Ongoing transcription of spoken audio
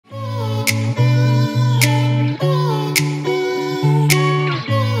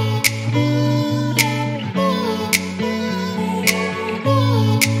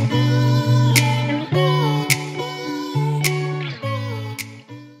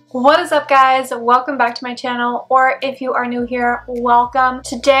What is up, guys? Welcome back to my channel, or if you are new here, welcome.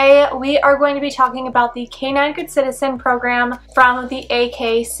 Today we are going to be talking about the Canine Good Citizen program from the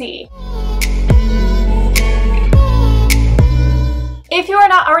AKC. If you are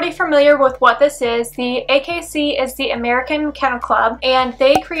not already familiar with what this is, the AKC is the American Kennel Club, and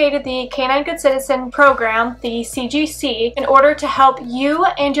they created the Canine Good Citizen program, the CGC, in order to help you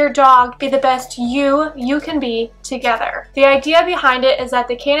and your dog be the best you can be together. The idea behind it is that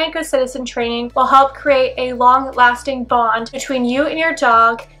the Canine Good Citizen training will help create a long-lasting bond between you and your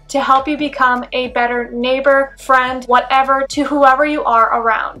dog to help you become a better neighbor, friend, whatever, to whoever you are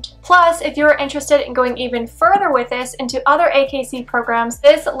around. Plus, if you're interested in going even further with this into other AKC programs,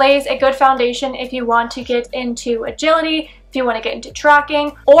 this lays a good foundation if you want to get into agility, if you want to get into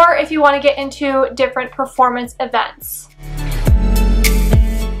tracking, or if you want to get into different performance events.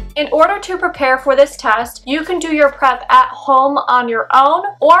 In order to prepare for this test, you can do your prep at home on your own,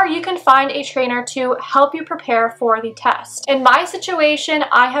 or you can find a trainer to help you prepare for the test. In my situation,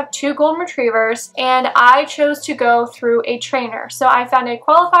 I have 2 golden retrievers, and I chose to go through a trainer. So I found a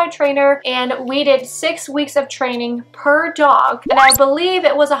qualified trainer, and we did 6 weeks of training per dog, and I believe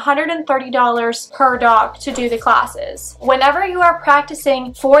it was $130 per dog to do the classes. Whenever you are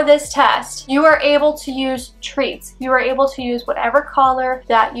practicing for this test, you are able to use treats. You are able to use whatever collar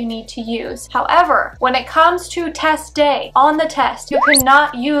that you need to use. However, when it comes to test day, on the test, you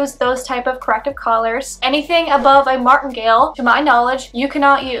cannot use those type of corrective collars. Anything above a martingale, to my knowledge, you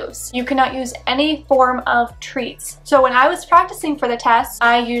cannot use. You cannot use any form of treats. So when I was practicing for the test,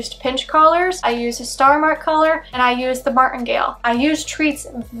 I used pinch collars, I used a star mark collar, and I used the martingale. I used treats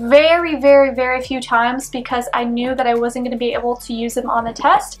very few times because I knew that I wasn't going to be able to use them on the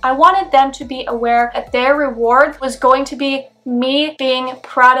test. I wanted them to be aware that their reward was going to be me being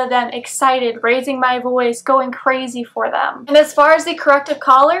proud of them, excited, raising my voice, going crazy for them. And as far as the corrective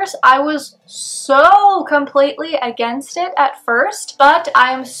collars, I was so completely against it at first, but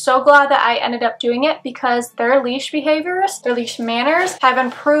I am so glad that I ended up doing it because their leash behaviors, their leash manners have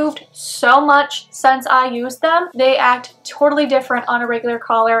improved so much since I used them. They act totally different on a regular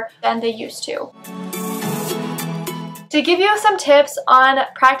collar than they used to. To give you some tips on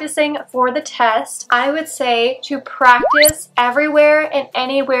practicing for the test, I would say to practice everywhere and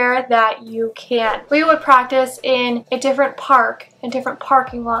anywhere that you can. We would practice in a different park, a different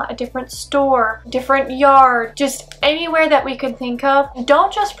parking lot, a different store, different yard, just anywhere that we could think of.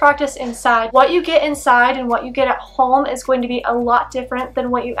 Don't just practice inside. What you get inside and what you get at home is going to be a lot different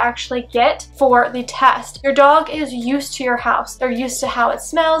than what you actually get for the test. Your dog is used to your house. They're used to how it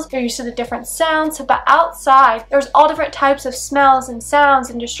smells. They're used to the different sounds. But outside, there's all different types of smells and sounds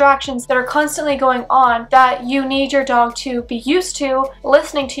and distractions that are constantly going on that you need your dog to be used to,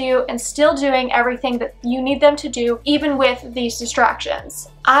 listening to you, and still doing everything that you need them to do, even with these distractions.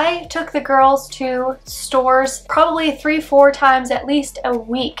 I took the girls to stores probably 3-4 times at least a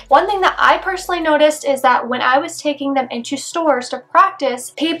week. One thing that I personally noticed is that when I was taking them into stores to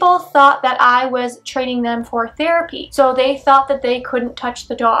practice, people thought that I was training them for therapy. So they thought that they couldn't touch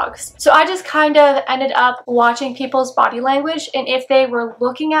the dogs. So I just kind of ended up watching people's body language, and if they were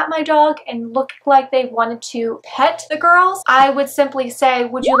looking at my dog and looking like they wanted to pet the girls, I would simply say,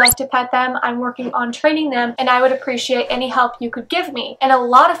 "Would you like to pet them? I'm working on training them, and I would appreciate any help you could give me." And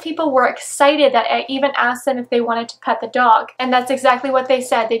a lot of people were excited that I even asked them if they wanted to pet the dog, and that's exactly what they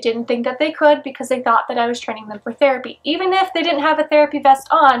said. They didn't think that they could because they thought that I was training them for therapy. Even if they didn't have a therapy vest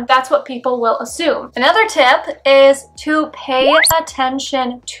on, that's what people will assume. Another tip is to pay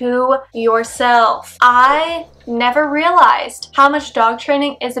attention to yourself. I never realized how much dog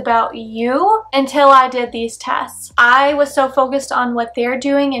training is about you until I did these tests. I was so focused on what they're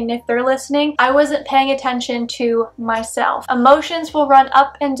doing and if they're listening, I wasn't paying attention to myself. Emotions will run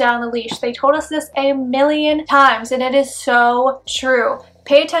up and down the leash. They told us this a million times, and it is so true.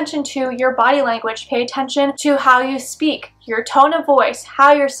 Pay attention to your body language. Pay attention to how you speak, your tone of voice,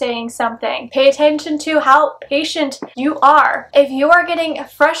 how you're saying something. Pay attention to how patient you are. If you are getting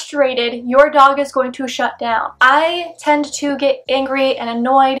frustrated, your dog is going to shut down. I tend to get angry and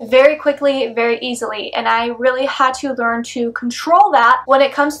annoyed very quickly, very easily, and I really had to learn to control that when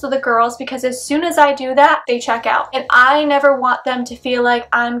it comes to the girls, because as soon as I do that, they check out. And I never want them to feel like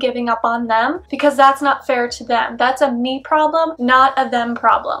I'm giving up on them, because that's not fair to them. That's a me problem, not a them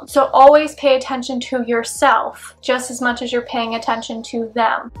problem. So always pay attention to yourself just as much as you're paying attention to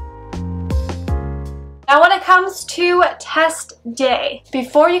them. Now when it comes to test day,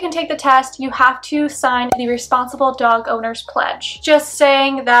 before you can take the test, you have to sign the Responsible Dog Owner's Pledge. Just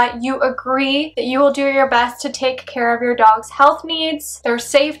saying that you agree that you will do your best to take care of your dog's health needs, their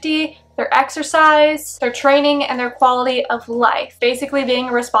safety, their exercise, their training, and their quality of life. Basically being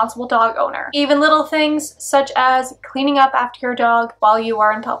a responsible dog owner. Even little things such as cleaning up after your dog while you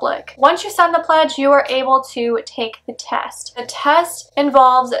are in public. Once you sign the pledge, you are able to take the test. The test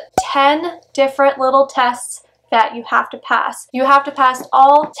involves 10 different little tests that you have to pass. You have to pass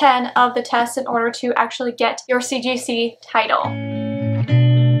all 10 of the tests in order to actually get your CGC title.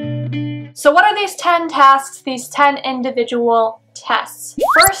 So what are these 10 tasks, these 10 individual tests?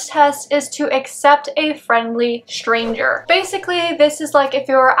 First test is to accept a friendly stranger. Basically, this is like if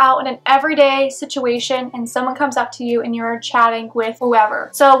you're out in an everyday situation and someone comes up to you and you're chatting with whoever.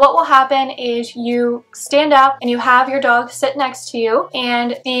 So what will happen is you stand up and you have your dog sit next to you,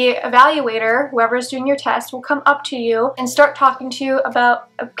 and the evaluator, whoever's doing your test, will come up to you and start talking to you about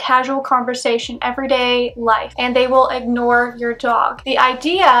a casual conversation, everyday life, and they will ignore your dog. The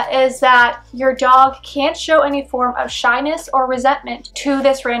idea is that your dog can't show any form of shyness or resentment to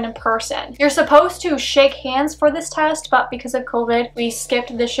this random person. You're supposed to shake hands for this test, but because of COVID, we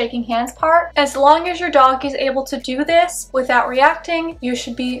skipped the shaking hands part. As long as your dog is able to do this without reacting, you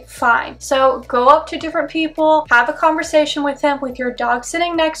should be fine. So go up to different people, have a conversation with them with your dog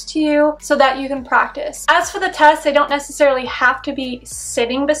sitting next to you so that you can practice. As for the test, they don't necessarily have to be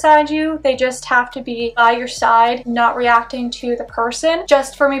sitting beside you. They just have to be by your side, not reacting to the person.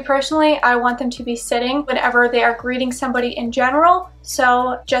 Just for me personally, I want them to be sitting whenever they are greeting somebody in general.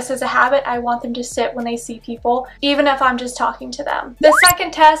 So just as a habit, I want them to sit when they see people, even if I'm just talking to them. The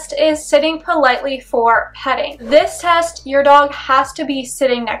second test is sitting politely for petting. This test, your dog has to be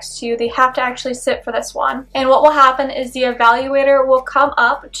sitting next to you. They have to actually sit for this one. And what will happen is the evaluator will come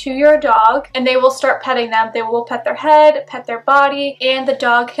up to your dog and they will start petting them. They will pet their head, pet their body, and the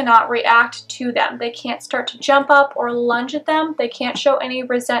dog cannot react to them. They can't start to jump up or lunge at them. They can't show any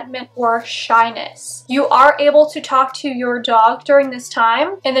resentment or shyness. You are able to talk to your dog during this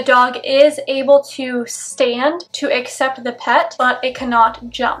time, and the dog is able to stand to accept the pet, but it cannot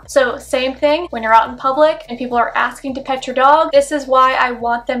jump. So same thing when you're out in public and people are asking to pet your dog. This is why I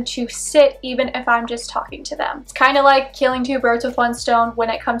want them to sit even if I'm just talking to them. It's kind of like killing two birds with one stone when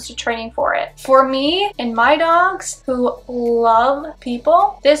it comes to training for it. For me and my dogs who love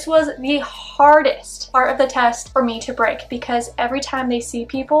people, this was the hardest part of the test for me to break, because every time they see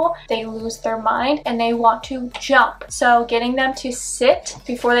people, they lose their mind and they want to jump. So getting them to sit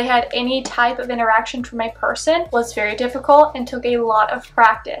before they had any type of interaction from a person was very difficult and took a lot of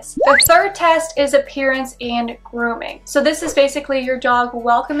practice. The third test is appearance and grooming. So this is basically your dog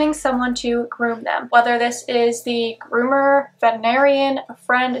welcoming someone to groom them. Whether this is the groomer, veterinarian, a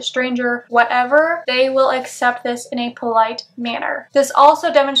friend, a stranger, whatever, they will accept this in a polite manner. This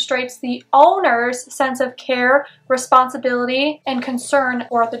also demonstrates the owner's sense of care, responsibility, and concern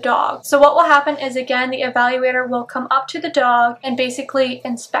for the dog. So what will happen is, again, the evaluator will come up to the dog and basically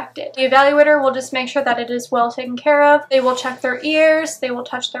inspect it. The evaluator will just make sure that it is well taken care of. They will check their ears, they will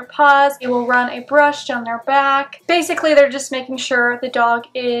touch their paws, they will run a brush down their back. Basically, they're just making sure the dog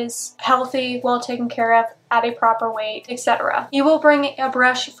is healthy, well taken care of, at a proper weight, etc. You will bring a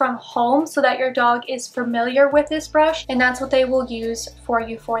brush from home so that your dog is familiar with this brush, and that's what they will use for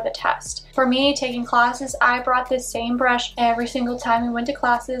you for the test. For me, taking classes, I brought this same brush every single time we went to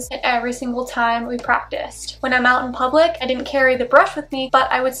classes and every single time we practiced. When I'm out in public, I didn't carry the brush with me,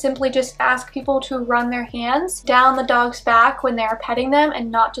 but I would simply just ask people to run their hands down the dog's back when they're petting them and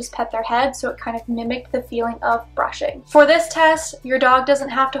not just pet their head, so it kind of mimicked the feeling of brushing. For this test, your dog doesn't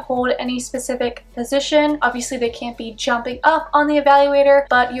have to hold any specific position. Obviously, they can't be jumping up on the evaluator,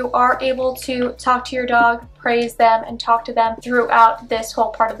 but you are able to talk to your dog, praise them, and talk to them throughout this whole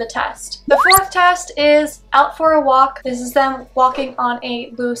part of the test. The fourth test is out for a walk. This is them walking on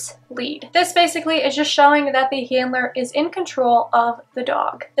a loose lead. This basically is just showing that the handler is in control of the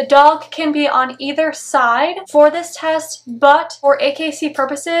dog. The dog can be on either side for this test, but for AKC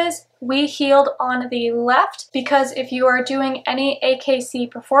purposes, we healed on the left, because if you are doing any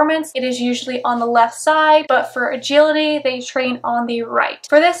AKC performance, it is usually on the left side, but for agility, they train on the right.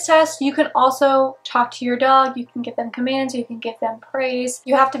 For this test, you can also talk to your dog, you can give them commands, you can give them praise.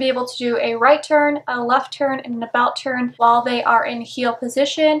 You have to be able to do a right turn, a left turn, and an about turn while they are in heel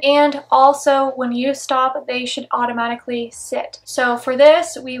position, and also when you stop, they should automatically sit. So for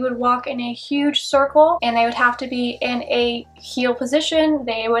this, we would walk in a huge circle, and they would have to be in a heel position.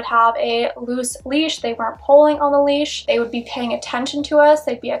 They would have have a loose leash. They weren't pulling on the leash. They would be paying attention to us.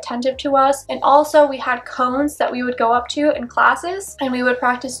 They'd be attentive to us. And also we had cones that we would go up to in classes, and we would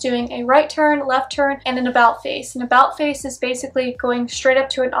practice doing a right turn, left turn, and an about face. An about face is basically going straight up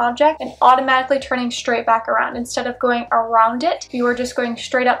to an object and automatically turning straight back around. Instead of going around it, we were just going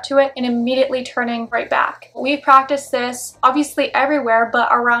straight up to it and immediately turning right back. We practiced this obviously everywhere, but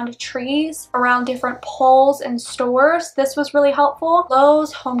around trees, around different poles and stores. This was really helpful.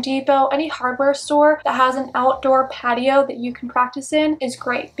 Lowe's, Home Depot, any hardware store that has an outdoor patio that you can practice in is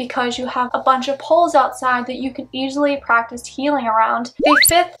great because you have a bunch of poles outside that you can easily practice heeling around. The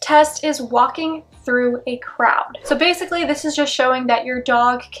fifth test is walking through a crowd. So basically this is just showing that your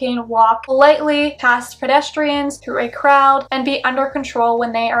dog can walk politely past pedestrians, through a crowd, and be under control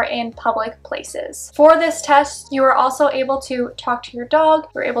when they are in public places. For this test, you are also able to talk to your dog.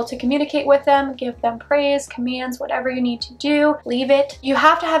 You're able to communicate with them, give them praise, commands, whatever you need to do, leave it. You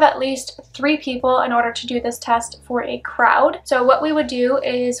have to have at least 3 people in order to do this test for a crowd. So what we would do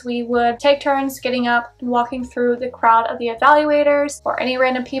is we would take turns getting up and walking through the crowd of the evaluators or any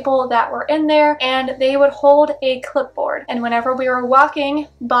random people that were in there, and they would hold a clipboard. And whenever we were walking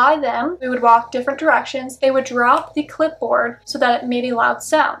by them, we would walk different directions. They would drop the clipboard so that it made a loud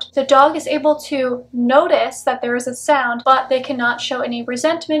sound. The dog is able to notice that there is a sound, but they cannot show any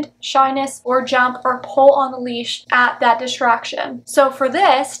resentment, shyness, or jump or pull on the leash at that distraction. So for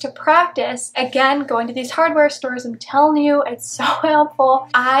this, to practice, again, going to these hardware stores, I'm telling you, it's so helpful.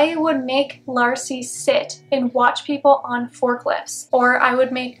 I would make LARSEY sit and watch people on forklifts, or I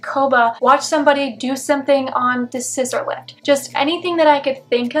would make COBA watch somebody do something on the scissor lift. Just anything that I could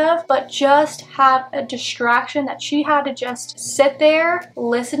think of, but just have a distraction that she had to just sit there,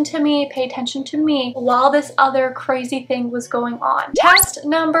 listen to me, pay attention to me while this other crazy thing was going on. Test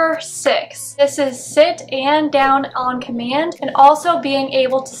number 6. This is sit and down on command, and also being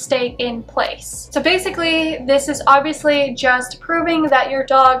able to stay in place. So basically, this is obviously just proving that your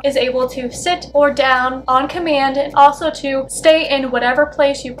dog is able to sit or down on command, and also to stay in whatever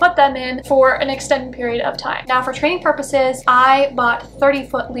place you put them in for an extended period of time. Now for training purposes, I bought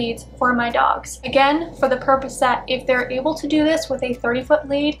 30-foot leads for my dogs. Again, for the purpose that if they're able to do this with a 30-foot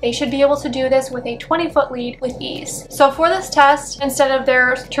lead, they should be able to do this with a 20-foot lead with ease. So for this test, instead of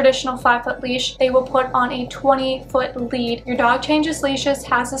their traditional 5-foot leash, they will put on a 20-foot lead. Your dog changes leashes,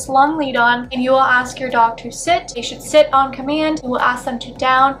 has this long lead on, and you will ask your dog to sit. They should sit on command. You will ask them to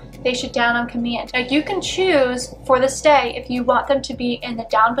down. They should down on command. Now you can choose for the stay if you want them to be in the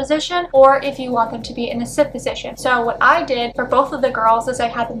down position or if you want them to be in the sit position. So what I did for both of the girls is I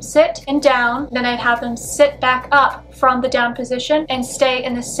had them sit and down, then I'd have them sit back up from the down position and stay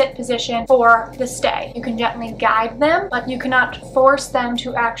in the sit position for the stay. You can gently guide them, but you cannot force them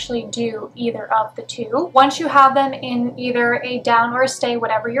to actually do either of the two. Once you have them in either a down or a stay,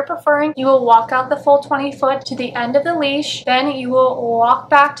 whatever you're preferring, you will walk out the full 20 foot to the end of the leash. Then you will walk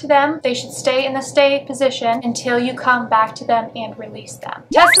back to them. They should stay in the stay position until you come back to them and release them.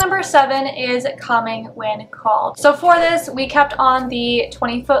 Test number 7 is coming when called. So for this, we kept on the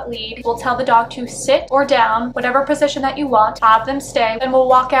 20-foot lead. We'll tell the dog to sit or down, whatever position that you want, have them stay, and we'll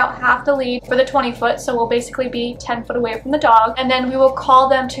walk out half the lead for the 20 foot, so we'll basically be 10 foot away from the dog, and then we will call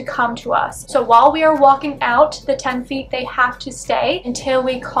them to come to us. So while we are walking out the 10 feet, they have to stay until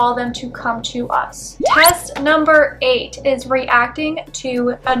we call them to come to us. Test number 8 is reacting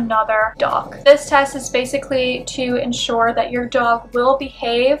to another dog. This test is basically to ensure that your dog will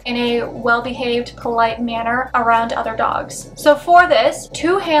behave in a well-behaved, polite manner around other dogs. So for this,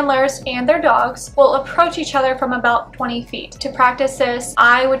 2 handlers and their dogs will approach each other from about 20 feet. To practice this,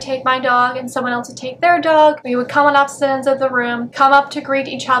 I would take my dog and someone else would take their dog. We would come on opposite ends of the room, come up to greet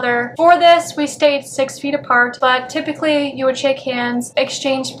each other. For this, we stayed 6 feet apart, but typically you would shake hands,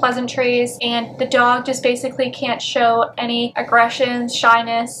 exchange pleasantries, and the dog just basically can't show any aggression,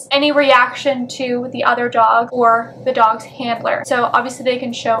 shyness, any reaction to the other dog or the dog's handler. So obviously they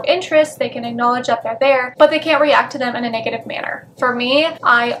can show interest, they can acknowledge that they're there, but they can't react to them in a negative manner. For me,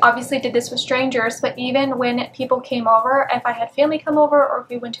 I obviously did this with strangers, but even when people came over, if I had family come over or if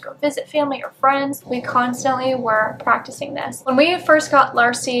we went to go visit family or friends, we constantly were practicing this. When we first got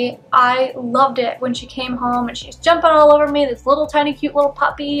LARSEY, I loved it when she came home and she's jumping all over me, this little tiny cute little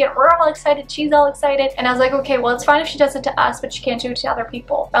puppy, and we're all excited, she's all excited, and I was like, okay, well, it's fine if she does it to us, but she can't do it to other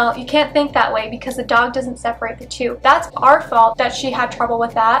people. trouble. Well, you can't think that way because the dog doesn't separate the two. That's our fault that she had trouble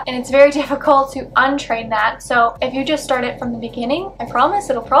with that, and it's very difficult to untrain that. So if you just start it from the beginning, I promise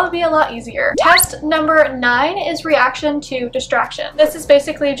it'll probably be a lot easier. Test number 9 is reaction to distraction. This is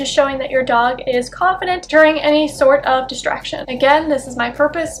basically just showing that your dog is confident during any sort of distraction. Again, this is my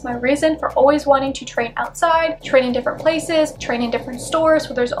purpose, my reason for always wanting to train outside, train in different places, train in different stores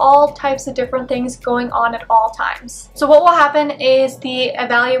where there's all types of different things going on at all times. So what will happen is the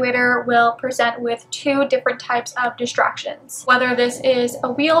evaluator will present with 2 different types of distractions. Whether this is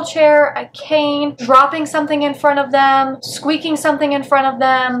a wheelchair, a cane, dropping something in front of them, squeaking something in front of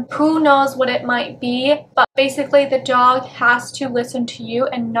them, who knows what it might be, but basically the dog has to listen to you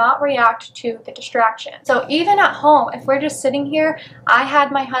and not react to the distraction. So even at home, if we're just sitting here, I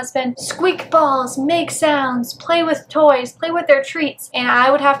had my husband squeak balls, make sounds, play with toys, play with their treats, and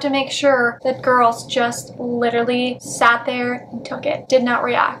I would have to make sure that girls just literally sat there and took it, did not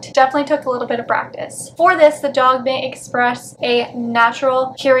react. Definitely took a little bit of practice. For this, the dog may express a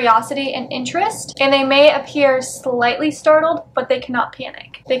natural curiosity and interest, and they may appear slightly startled, but they cannot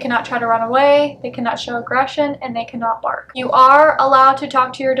panic. They cannot try to run away, they cannot show aggression, and they cannot bark. You are allowed to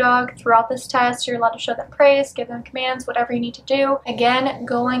talk to your dog throughout this test. You're allowed to show them praise, give them commands, whatever you need to do. Again,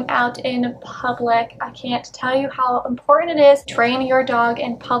 going out in public, I can't tell you how important it is to train your dog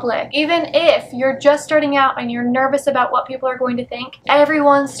in public. Even if you're just starting out and you're nervous about what people are going to think,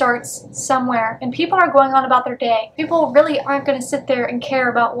 everyone starts somewhere, and people are going on about their day. People really aren't going to sit there and care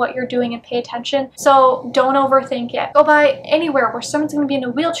about what you're doing and pay attention, so don't overthink it. Go by anywhere where someone's going to be in a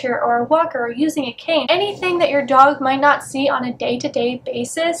wheelchair or a walker or using a cane. Anything that your dog might not see on a day-to-day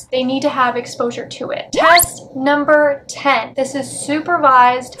basis, they need to have exposure to it. Test number 10. This is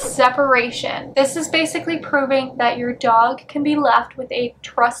supervised separation. This is basically proving that your dog can be left with a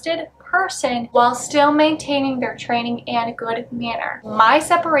trusted person while still maintaining their training and good manner. My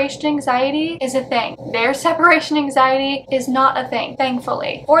separation anxiety is a thing. Their separation anxiety is not a thing,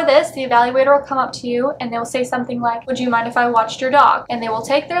 thankfully. For this, the evaluator will come up to you and they'll say something like, "Would you mind if I watched your dog?" And they will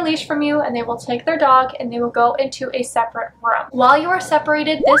take their leash from you and they will take their dog and they will go into a separate room. While you are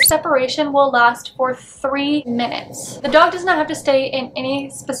separated, this separation will last for 3 minutes. The dog does not have to stay in any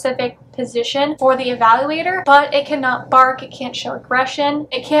specific position for the evaluator, but it cannot bark, it can't show aggression,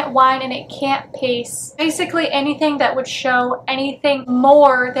 it can't whine, and it can't pace. Basically anything that would show anything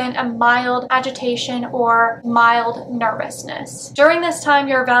more than a mild agitation or mild nervousness. During this time,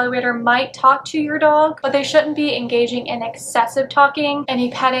 your evaluator might talk to your dog, but they shouldn't be engaging in excessive talking,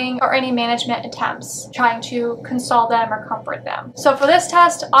 any petting, or any management attempts, trying to console them or comfort them. So for this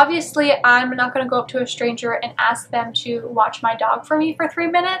test, obviously I'm not going to go up to a stranger and ask them to watch my dog for me for 3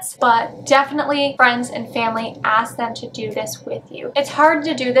 minutes, but definitely friends and family, ask them to do this with you. It's hard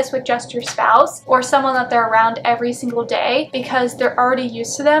to do this with just your spouse or someone that they're around every single day because they're already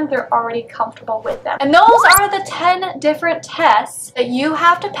used to them, they're already comfortable with them. And those are the 10 different tests that you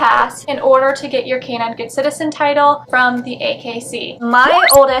have to pass in order to get your Canine Good Citizen title from the AKC. My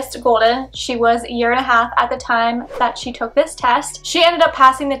oldest Golden, she was 1.5 years at the time that she took this test. She ended up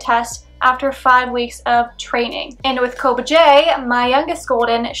passing the test after 5 weeks of training. And with COBA J, my youngest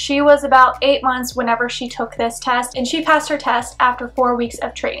Golden, she was about 8 months whenever she took this test, and she passed her test after 4 weeks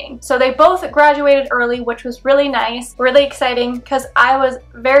of training. So they both graduated early, which was really nice, really exciting, because I was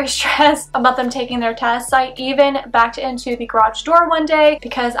very stressed about them taking their tests. I even backed into the garage door one day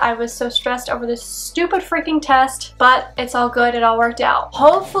because I was so stressed over this stupid freaking test, but it's all good, it all worked out.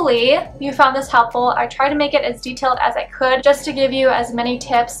 Hopefully you found this helpful. I tried to make it as detailed as I could just to give you as many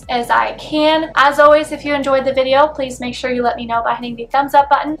tips as I can. As always, if you enjoyed the video, please make sure you let me know by hitting the thumbs up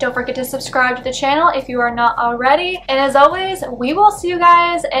button. Don't forget to subscribe to the channel if you are not already. And as always, we will see you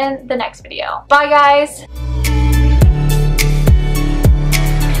guys in the next video. Bye guys!